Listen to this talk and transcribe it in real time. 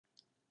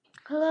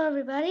Hello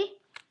everybody.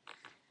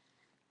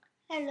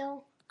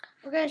 Hello.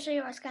 We're going to show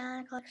you our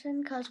Skylander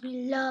collection because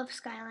we love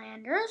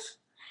Skylanders.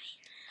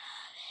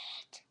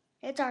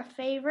 It's our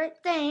favorite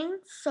thing.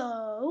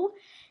 So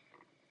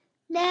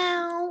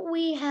now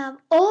we have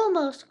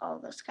almost all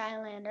the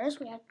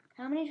Skylanders. We have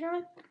how many,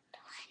 Sherman?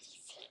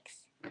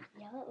 26.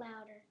 Yell it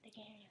louder. They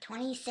can't hear you.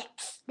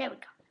 26. There we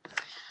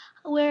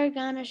go. We're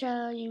going to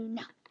show you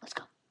now. Let's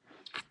go.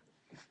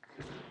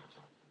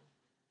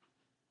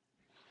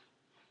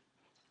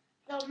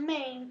 The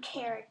main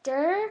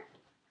character.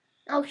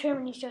 Oh,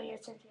 Sherman, you show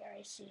yours since we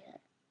already see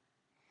it.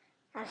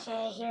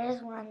 Okay,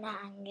 here's one that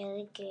I'm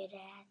really good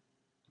at.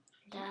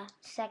 The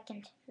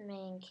second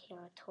main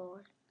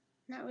character.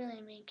 Not really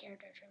a main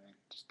character, Sherman.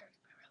 Just Darth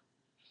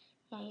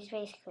Vader. Yeah, he's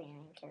basically a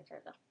main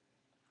character though.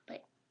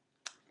 But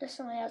there's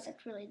somebody else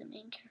that's really the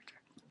main character.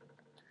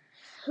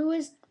 Who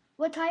is,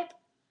 what type?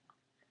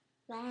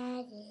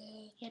 Magic.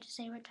 You have to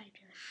say what type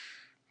you're in.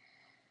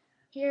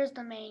 Here's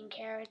the main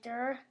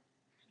character.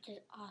 Which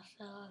is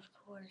also, of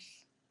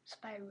course,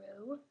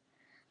 Spyro.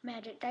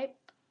 Magic type.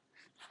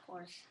 of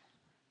course.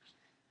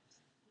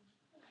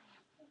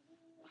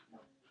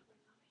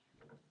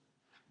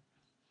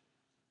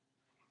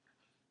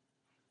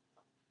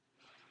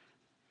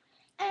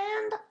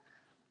 And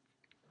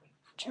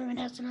Truman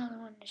has another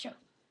one to show.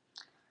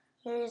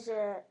 Here's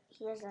a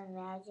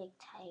magic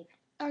type.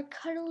 Our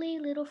cuddly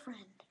little friend.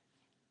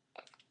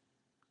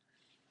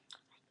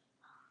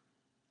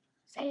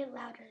 Say it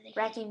louder.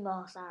 Wrecking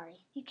Ball,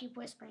 sorry. You keep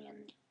whispering.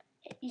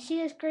 You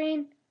see the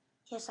screen?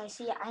 Yes, I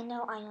see it. I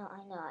know.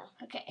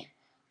 Okay.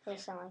 I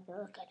just don't like to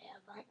look at it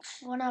a bunch.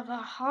 One of the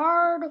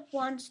hard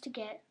ones to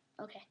get.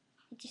 Okay.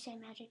 Did you say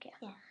magic?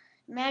 Yeah.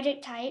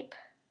 Magic type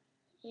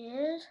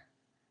is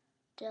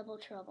Double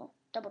Trouble.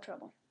 Double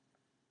Trouble.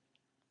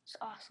 It's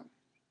awesome.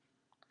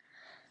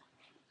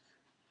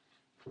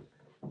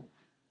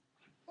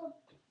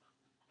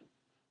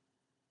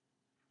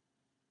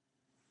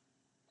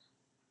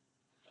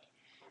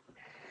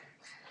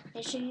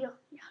 Make sure you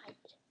hide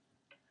it.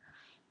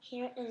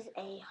 Here is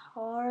a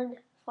hard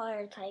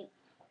fire type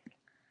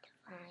to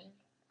find.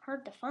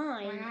 Hard to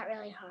find. Well, not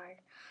really hard,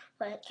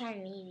 but kind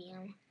of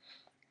medium.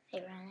 They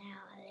ran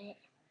out of it.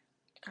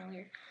 It's kind of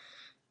weird.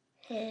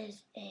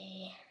 Here's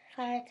a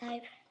fire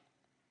type.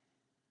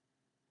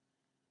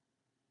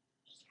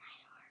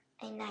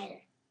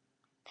 Igniter.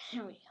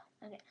 There we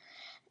go. Okay.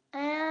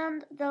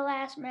 And the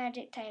last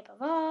magic type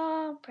of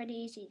all, pretty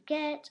easy to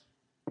get,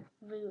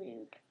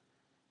 Voodoo.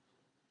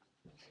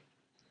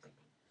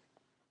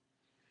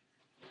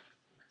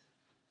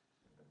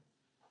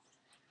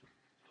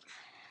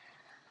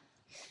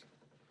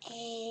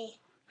 A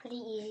pretty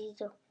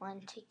easy one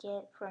to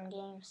get from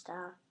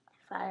GameStop.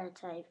 Fire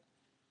type.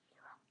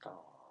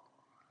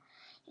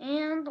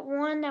 And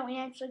one that we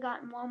actually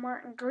got in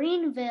Walmart in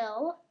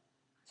Greenville.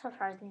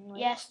 Surprisingly.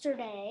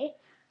 Yesterday.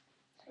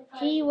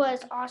 He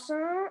was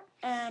awesome,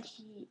 and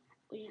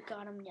we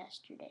got him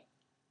yesterday.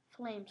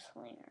 Flame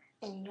Slinger.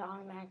 And you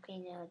automatically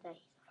know that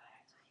he's a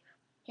fire type.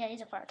 Yeah,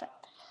 he's a fire type.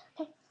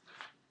 Okay.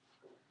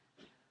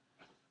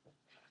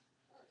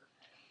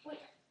 Wait,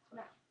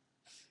 no.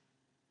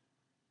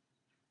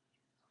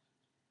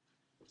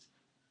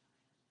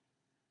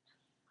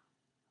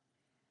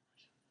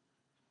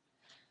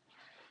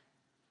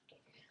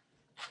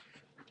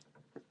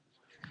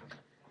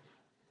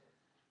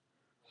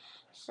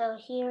 So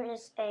here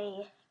is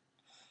a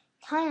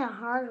kind of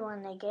hard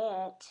one to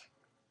get.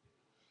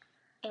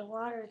 A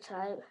water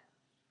type.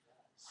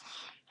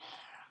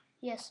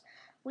 Yes,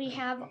 we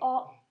have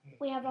all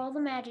the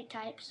magic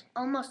types,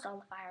 almost all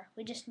the fire.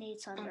 We just need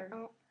Thunder.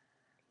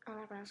 I'm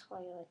not gonna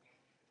spoil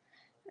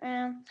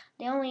it.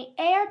 The only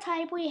air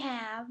type we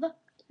have,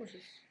 which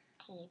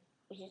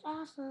is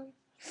awesome.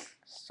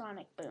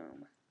 Sonic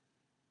Boom.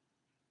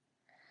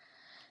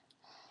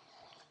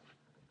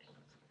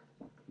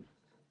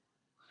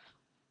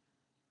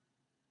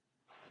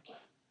 Okay,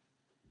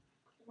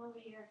 come over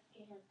here.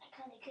 I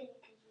kind of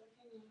couldn't because you were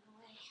getting in the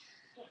way.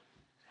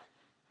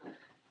 Okay.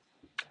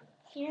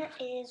 Here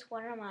is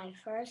one of my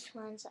first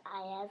ones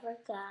I ever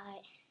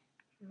got.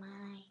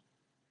 My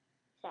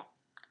set.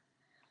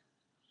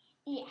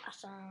 Yeah.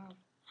 Awesome.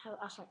 Have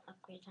awesome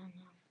upgrades on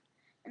them.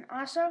 And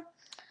also,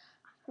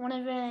 one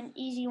of the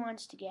easy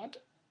ones to get,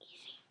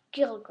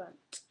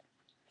 Gilgrunt.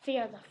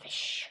 Fear the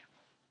Fish.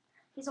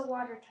 He's a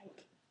water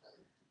type.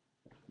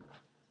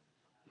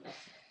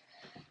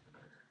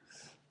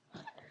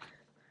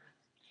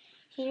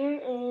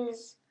 Here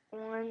is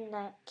one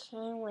that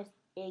came with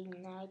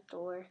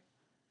Igniter.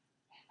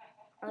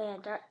 Oh yeah,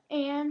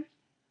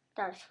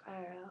 Darth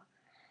Pharaoh.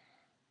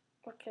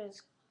 Which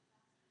is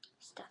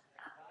stuff.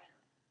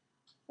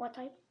 What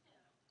type?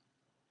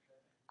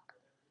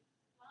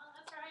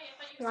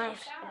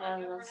 Life.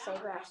 Let's say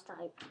grass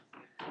type.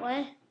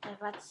 What? I was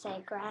about to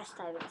say grass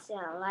type. It's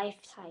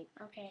life type.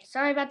 Okay,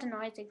 sorry about the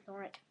noise.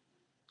 Ignore it.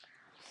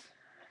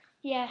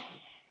 Yeah,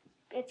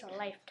 it's a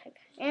life type.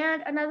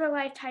 And another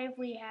life type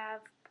we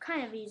have,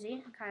 kind of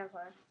easy, kind of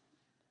hard.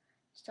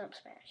 Stump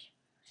Smash.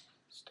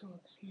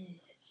 Stump Smash.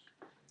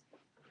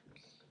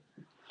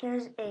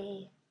 Here's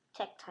a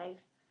tech type.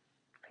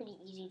 Pretty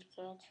easy to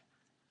get.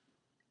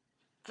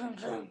 Boom,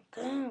 boom,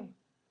 boom.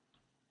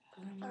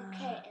 Boom.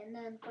 Okay, and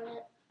then put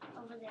it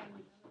over there.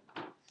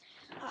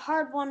 A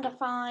hard one to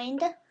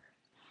find.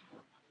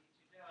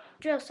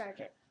 Drill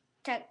Sergeant,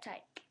 tech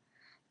type.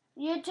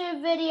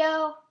 YouTube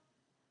video.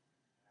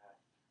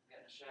 Get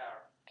in the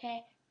shower. Okay,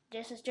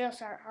 this is Drill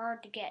Sergeant,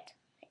 hard to get.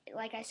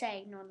 Like I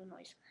say, ignore the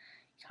noise.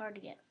 It's hard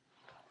to get.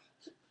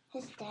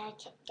 His dad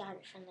got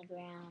it from the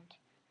ground.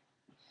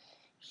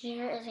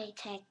 Here is a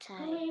tech type.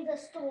 Tell me the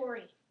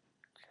story.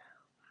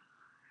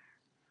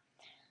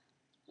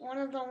 One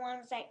of the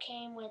ones that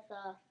came with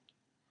the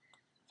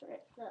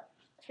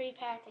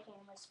 3-pack that came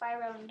with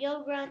Spyro and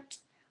Gill Grunt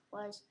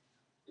was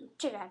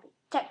Trigger Happy,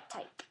 tech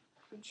type.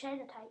 Did you say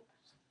the type?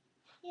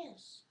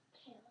 Yes.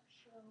 Okay, let's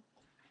show.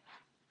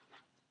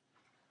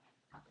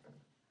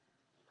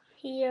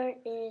 Here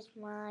is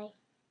my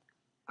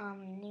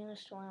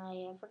newest one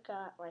I ever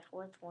got, my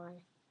 4th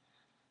one.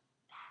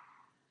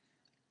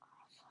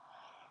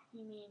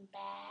 You mean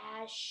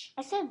Bash?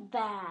 I said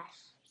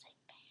bass. It's like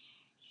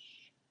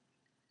Bash.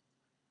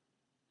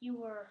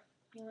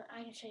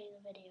 I can show you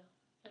the video.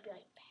 It'd be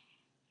like Bash.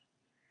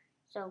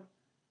 So,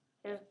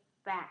 there's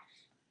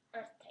bass.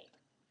 Earth type.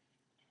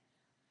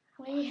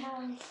 We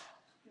have,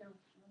 no,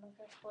 I'm not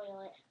gonna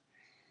spoil it.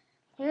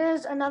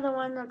 Here's another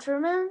one of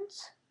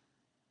Truman's.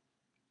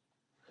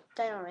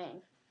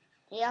 Dino-Ring.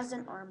 He has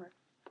an armor.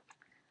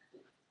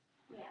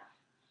 Yeah.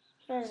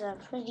 Here's a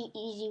pretty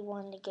easy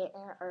one to get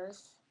in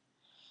Earth.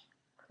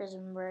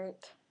 Prison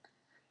Break.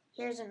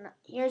 Here's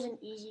an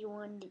easy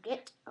one to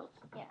get. Oh,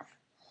 yeah.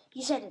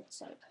 You said it's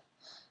safe.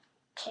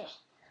 Okay.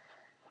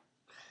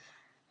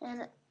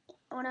 And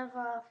one of,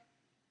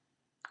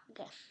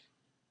 okay.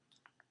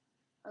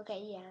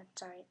 Okay, yeah,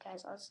 sorry,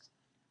 guys. I was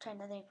trying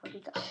to think what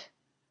we got.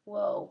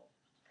 Whoa.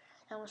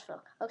 I almost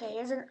fell. Okay,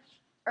 here's an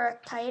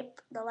Earth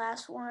type, the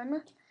last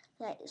one.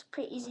 That is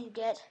pretty easy to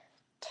get.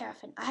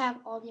 Terrafin. I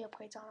have all the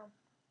upgrades on them.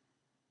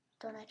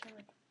 Don't I,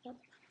 Cameron? Yep.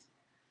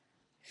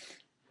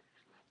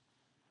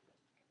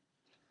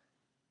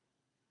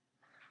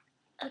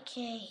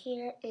 Okay,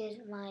 here is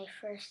my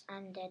first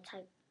undead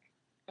type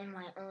and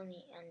my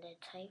only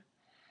undead type.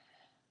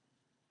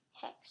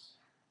 Hex.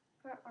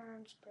 Her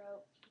arms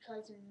broke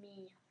because of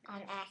me.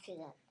 On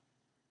accident.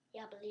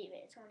 Yeah, believe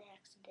it. It's on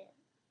accident.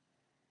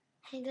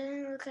 It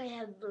doesn't look like I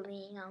have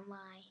bling on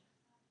my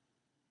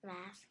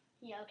mask.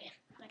 Yeah, okay.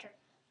 My turn.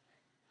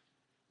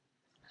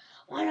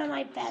 One of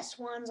my best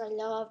ones. I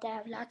love to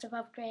have lots of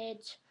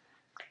upgrades.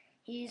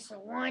 He's the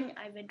one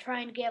I've been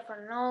trying to get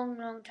for a long,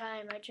 long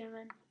time, right,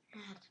 Jimmy?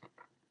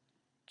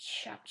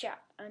 Chop, chop.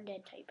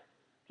 Undead type.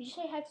 Did you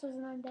say Hex was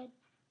an undead?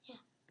 Yeah.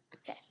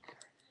 Okay.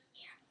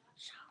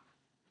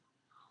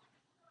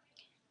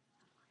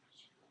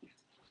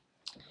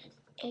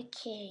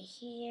 Okay,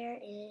 here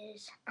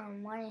is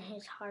one of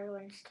his hard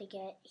ones to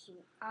get.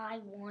 I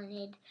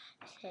wanted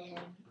him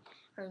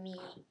or me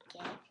to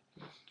get.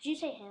 Did you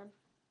say him?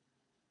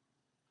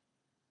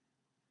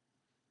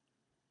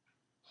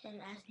 Him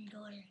as in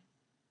Jordan.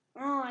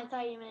 Oh, I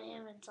thought you meant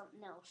him and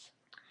something else.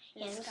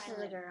 Yeah, this is a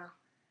Skylander. girl.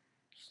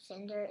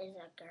 Cinder is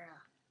a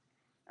girl.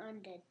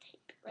 Undead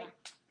type,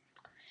 right?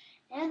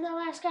 Yeah. And the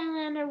last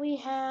Skylander we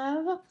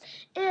have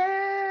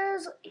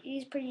is,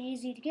 he's pretty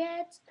easy to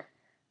get.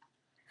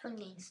 From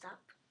GameStop.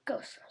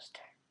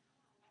 Ghostbuster.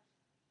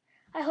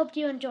 I hope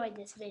you enjoyed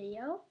this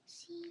video.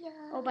 See ya.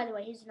 Oh, by the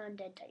way, he's an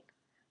undead type.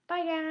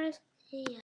 Bye, guys. See ya.